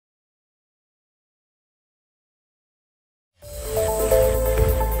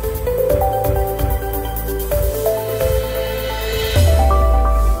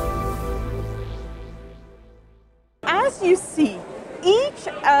you see, each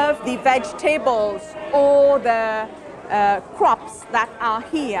of the vegetables or the crops that are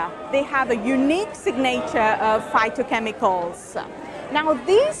here, they have a unique signature of phytochemicals. Now,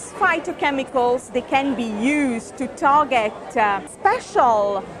 these phytochemicals, they can be used to target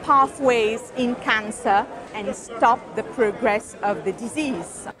special pathways in cancer and stop the progress of the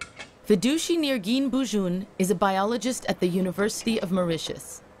disease. Vidushi Neergheen-Bhujun is a biologist at the University of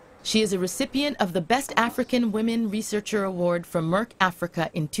Mauritius. She is a recipient of the Best African Women Researcher Award from Merck Africa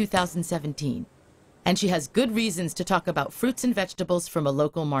in 2017. And she has good reasons to talk about fruits and vegetables from a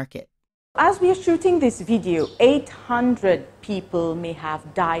local market. As we are shooting this video, 800 people may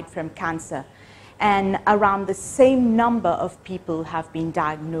have died from cancer, and around the same number of people have been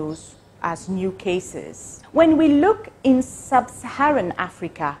diagnosed as new cases. When we look in sub-Saharan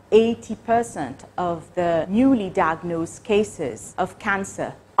Africa, 80% of the newly diagnosed cases of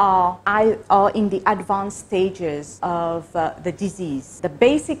cancer are in the advanced stages of the disease. The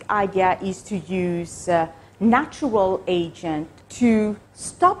basic idea is to use natural agent to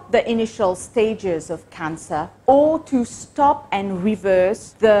stop the initial stages of cancer or to stop and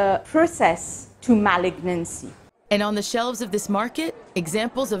reverse the process to malignancy. And on the shelves of this market,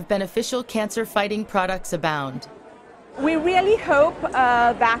 examples of beneficial cancer-fighting products abound. We really hope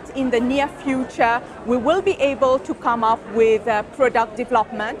that in the near future we will be able to come up with product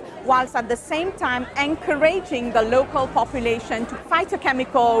development whilst at the same time encouraging the local population to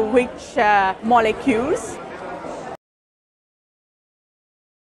phytochemical-rich molecules.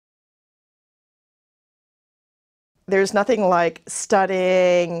 There's nothing like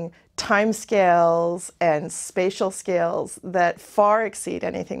studying timescales and spatial scales that far exceed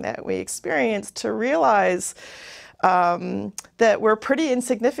anything that we experience to realize that we're pretty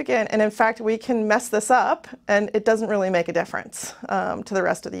insignificant, and in fact we can mess this up and it doesn't really make a difference to the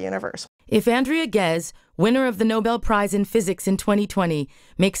rest of the universe. If Andrea Ghez, winner of the Nobel Prize in Physics in 2020,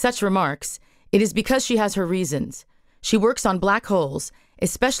 makes such remarks, it is because she has her reasons. She works on black holes,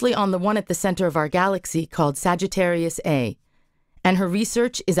 especially on the one at the center of our galaxy called Sagittarius A. And her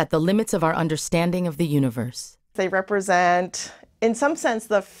research is at the limits of our understanding of the universe. They represent, in some sense,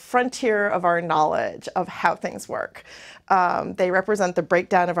 the frontier of our knowledge of how things work. They represent the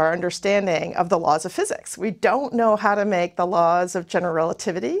breakdown of our understanding of the laws of physics. We don't know how to make the laws of general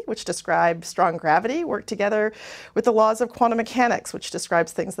relativity, which describe strong gravity, work together with the laws of quantum mechanics, which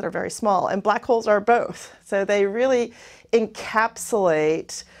describes things that are very small. And black holes are both. So they really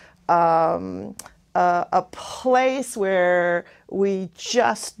encapsulate a place where we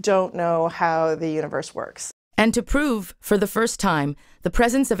just don't know how the universe works. And to prove, for the first time, the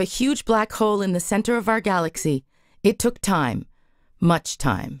presence of a huge black hole in the center of our galaxy, it took time, much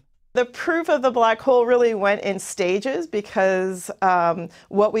time. The proof of the black hole really went in stages because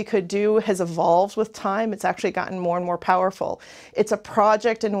what we could do has evolved with time. It's actually gotten more and more powerful. It's a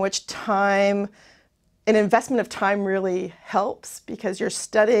project in which time, an investment of time really helps because you're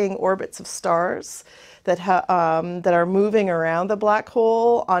studying orbits of stars that are moving around the black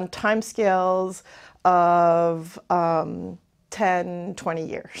hole on timescales of 10, 20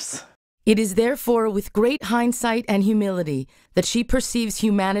 years. It is therefore with great hindsight and humility that she perceives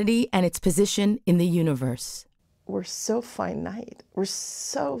humanity and its position in the universe. We're so finite. We're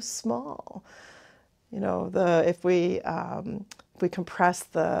so small. You know, if we compress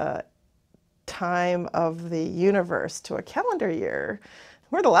the time of the universe to a calendar year,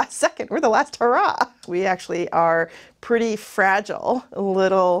 we're the last second. We're the last hurrah. We actually are pretty fragile,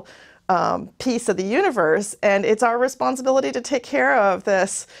 little piece of the universe, and it's our responsibility to take care of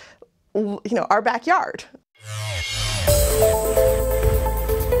this, you know, our backyard.